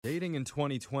Dating in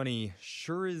 2020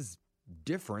 sure is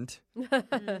different.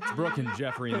 It's Brooke and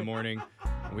Jeffrey in the morning.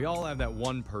 We all have that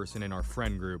one person in our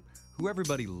friend group who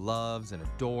everybody loves and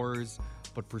adores,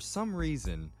 but for some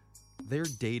reason, their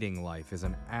dating life is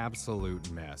an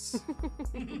absolute mess.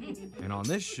 And on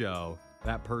this show,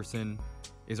 that person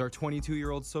is our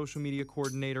 22-year-old social media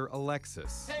coordinator,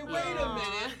 Alexis. Hey, wait a minute.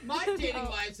 My dating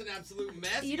life's an absolute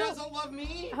mess. You guys don't love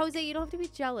me? Jose, you don't have to be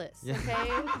jealous,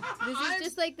 okay? This is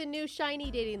just like the new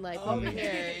shiny dating life over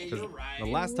here. You're right. The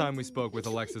last time we spoke with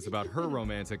Alexis about her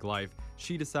romantic life,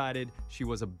 she decided she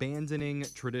was abandoning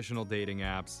traditional dating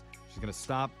apps. She's going to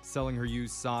stop selling her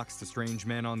used socks to strange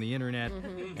men on the internet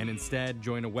and instead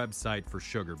join a website for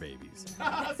sugar babies. Step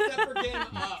her game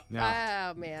up.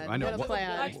 Oh, man. I know. What a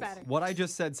plan. Much better. What I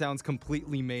just said sounds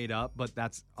completely made up, but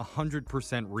that's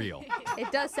 100% real.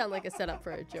 It does sound like a setup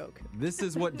for a joke. This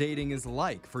is what dating is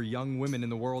like for young women in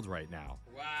the world right now.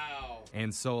 Wow.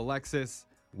 And so, Alexis,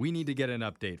 we need to get an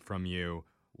update from you.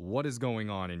 What is going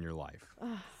on in your life?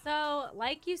 So,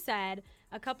 like you said,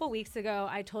 a couple weeks ago,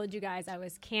 I told you guys I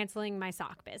was canceling my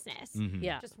sock business.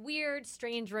 Yeah. Just weird,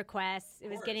 strange requests. It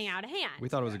was getting out of hand. We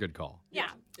thought it was a good call. Yeah.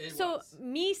 It So was.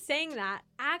 me saying that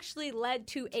actually led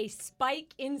to a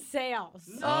spike in sales.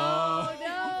 Oh,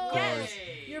 no. Yes.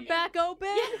 Hey. You're back open?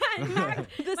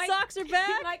 The socks are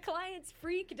back? My clients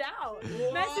freaked out,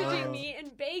 messaging me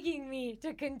and begging me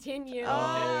to continue. Oh,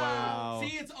 wow.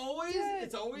 See, it's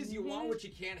always you want what you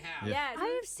can't have. Yes. I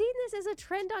have seen this as a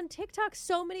trend on TikTok.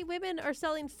 So many women are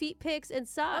selling feet pics and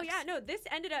socks. Oh, yeah. No, this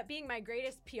ended up being my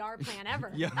greatest PR plan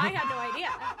ever. Yeah. I had no idea.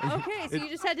 Okay, so you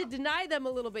just had to deny them a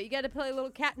little bit. You got to play a little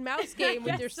cat and mouse game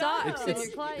with guess your so. socks and It's-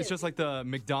 your clients. It's just like the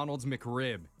McDonald's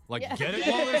McRib. Like, get it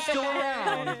while it's still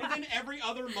around. And then every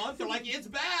other month, they're like, it's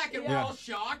back. And we're Yeah. all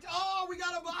shocked. Oh, we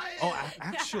got to buy it. Oh,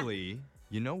 actually,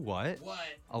 you know what? What?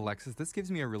 Alexis, this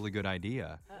gives me a really good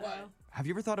idea. What? Have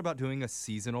you ever thought about doing a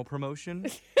seasonal promotion?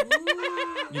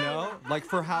 You know, like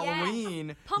for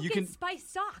Halloween, Pumpkin you can spice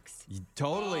socks.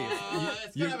 totally.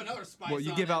 It's going to have another spice Well,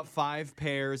 you on give it. out 5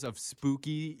 pairs of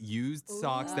spooky used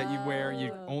socks that you wear.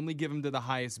 You only give them to the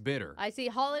highest bidder. I see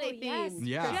holiday yes. themes.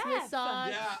 Yeah. Christmas Yes.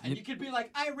 socks. Yeah, and you could be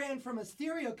like, I ran from a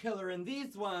serial killer in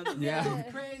these ones. Yeah.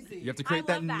 It's crazy. You have to create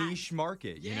that love that. niche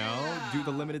market, you know? Yeah. Do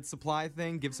the limited supply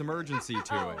thing, give some urgency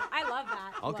to it. I love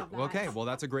that. Okay, Love that. okay, well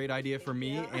that's a great idea for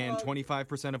me, and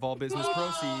 25% of all business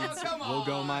proceeds come will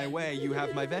go my on. way. You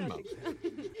have my Venmo.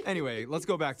 Anyway, let's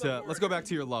go back to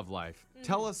your love life.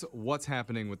 Tell us what's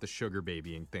happening with the sugar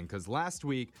babying thing, because last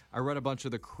week I read a bunch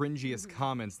of the cringiest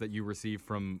comments that you received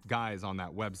from guys on that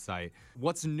website.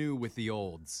 What's new with the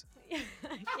olds? Yeah.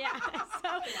 So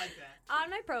I like that. on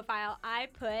my profile, I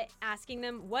put asking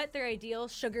them what their ideal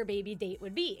sugar baby date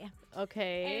would be.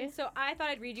 Okay. And so I thought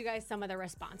I'd read you guys some of the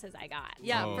responses I got.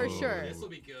 Yeah, for Oh. sure. This will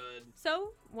be good.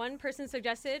 So one person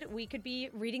suggested we could be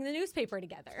reading the newspaper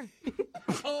together.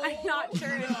 Oh, I'm not sure.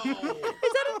 No.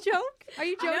 Is that a joke? Are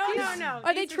you joking? No.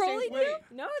 Are they These trolling strange-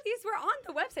 you? No, these were on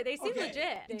the website. They seem Okay.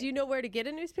 legit. Do you know where to get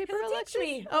a newspaper, He'll Alexis? teach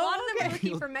me. A Oh, lot of them okay. are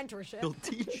looking for mentorship. He'll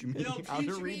teach me He'll how to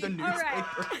teach read me. the All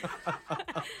newspaper.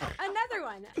 right. Another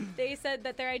one. They said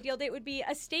that their ideal date would be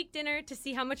a steak dinner to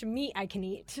see how much meat I can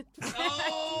eat.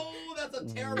 Oh, that's a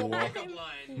terrible What? pickup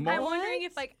line. I'm wondering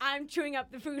if I'm chewing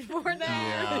up the food for them.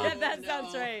 Yeah. If that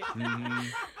sounds No. right.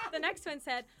 Mhm. The next one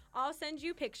said, I'll send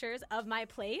you pictures of my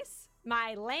place,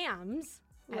 my lambs.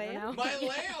 I don't know. My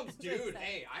lambs, dude.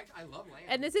 Hey, I love lambs.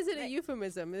 And this isn't a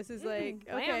euphemism. This is like,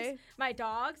 okay. Lambs, my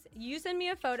dogs. You send me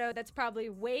a photo that's probably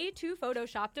way too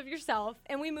photoshopped of yourself,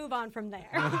 and we move on from there.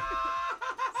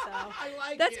 So I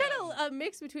like That's him. kind of a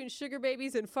mix between sugar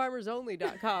babies and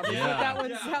farmersonly.com. Is Yeah. what that one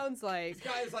Yeah. sounds like.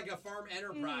 This guy is like a farm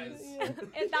enterprise.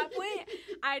 at that point,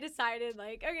 I decided,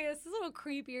 like, okay, this is a little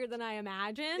creepier than I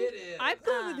imagined. It is. I've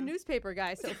gone with the newspaper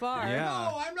guy so far. Yeah.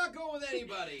 No, I'm not going with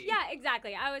anybody. Yeah,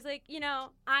 exactly. I was like,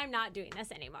 I'm not doing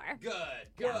this anymore.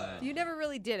 Good. You never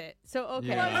really did it. So, okay.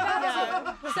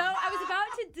 Yeah. So I was about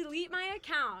to delete my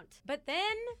account, but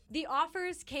then the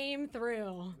offers came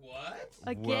through. What?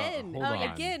 Again. Well, hold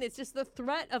on. Again, it's just the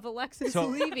threat of Alexis So,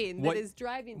 leaving what- that is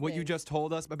driving What you things. just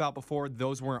told us about before,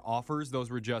 those weren't offers. Those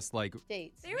were just like,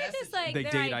 Dates. They were just Messages. like They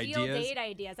their date ideal ideas? date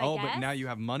ideas, I oh, guess. but now you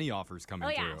have money offers coming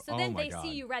Oh yeah. through. So oh then my they God.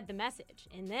 see you read the message,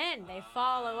 and then they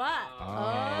follow up. Oh.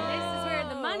 And this is where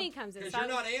the money comes in. Because So I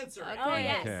you're was- not answering. Oh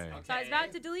yes. Okay. So I was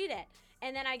about to delete it,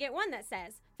 and then I get one that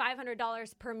says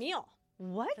 $500 per meal.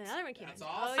 What? Another one came That's in.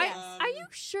 awesome. Oh yes. Are you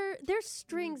sure there's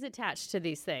strings attached to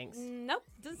these things? Nope,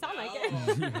 doesn't sound like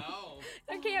it. No.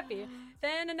 There can't be.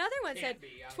 Then another one Can't said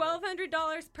be, I don't know.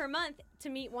 $1,200 per month to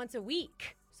meet once a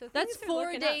week. So That's things are 4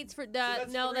 looking dates for that.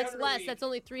 that's No, that's 300 a less. week. That's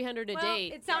only 300 a Well,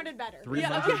 date. it sounded better.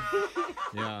 300.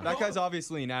 Yeah. That guy's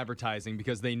obviously in advertising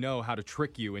because they know how to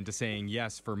trick you into saying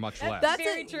yes for much less. That's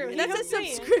Very true. That's a He knows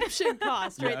me. subscription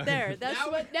cost right Yeah. there. That's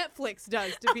Now- what Netflix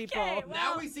does to people. Okay,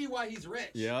 Now we see why he's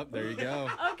rich. Yep, there you go.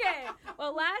 Okay.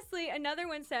 Well, lastly, another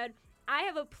one said, I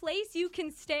have a place you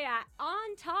can stay at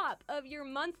on top of your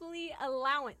monthly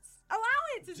allowance.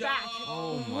 Allowance is back.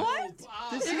 Oh my- What? Wow,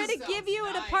 They're that going to give sounds you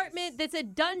an nice. apartment that's a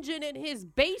dungeon in his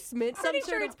basement. Some Pretty sort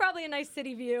sure of it's probably a nice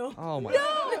city view. Oh my.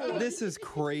 No! This is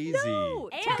crazy. No!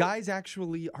 And- Guys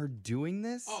actually are doing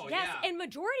this? Oh, Yes, yeah. and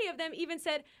majority of them even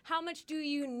said, how much do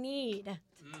you need?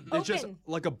 It's just Open.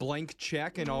 like a blank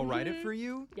check and I'll write it for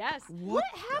you? Yes. What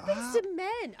happens to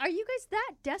men? Are you guys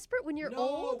that desperate when you're No,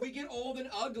 old? we get old and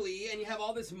ugly, and you have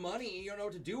all this money. You don't know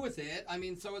what to do with it. I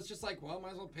mean, so it's just like, well,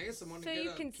 might as well pay someone So to get you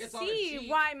a can kiss on the see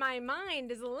cheek. why my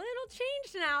mind is a little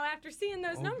changed now after seeing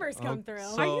those numbers come through.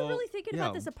 so- Are you really thinking yeah.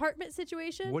 about this apartment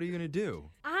situation? What are you going to do?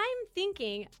 I'm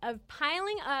thinking of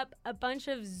piling up a bunch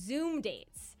of Zoom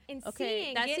dates and Okay,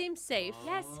 seeing that it- seems safe.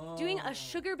 Yes, doing a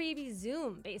sugar baby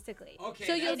Zoom, basically. Okay,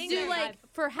 So you'll that's do good. like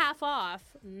for half off.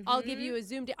 I'll give you a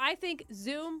Zoom. I think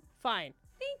Zoom, fine.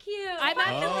 Thank you. I'm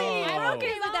actually I'm Oh.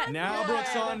 okay with that. Now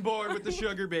Brooke's on board with the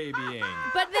sugar babying.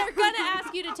 But they're gonna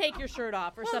ask you to take your shirt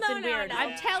off or Well, something no, weird. no.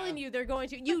 I'm telling you, they're going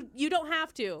to. You don't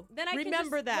have to. Then I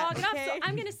remember can just that. log it off. So okay?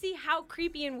 I'm gonna see how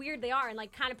creepy and weird they are, and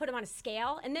like kind of put them on a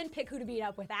scale, and then pick who to meet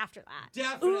up with after that.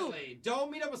 Definitely.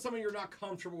 Don't meet up with someone you're not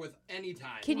comfortable with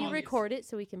anytime. Can you obviously. record it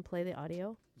so we can play the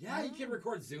audio? Yeah, you can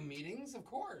record Zoom meetings, of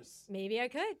course. Maybe I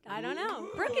could. I don't know.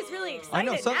 Brooke is really excited I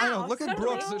know. So, I now. know. Look So at do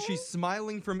Brooke. I. So she's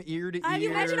smiling from ear to ear. You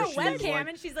imagine a She's webcam, like,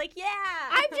 and she's like, "Yeah."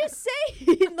 I'm just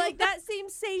saying, like that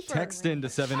seems safer. text into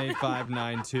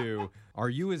 78592. Are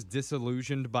you as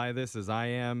disillusioned by this as I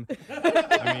am?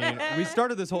 I mean, we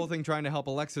started this whole thing trying to help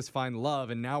Alexis find love,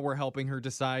 and now we're helping her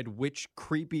decide which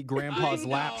creepy grandpa's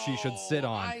lap she should sit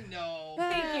on. I know.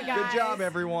 Thank you, guys. Good job,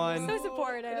 everyone. So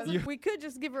supportive. We could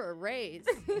just give her a raise.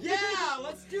 Yeah,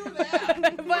 let's do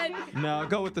that. But No,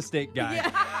 go with the steak guy.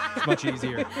 It's much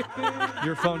easier.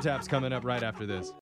 Your phone tap's coming up right after this.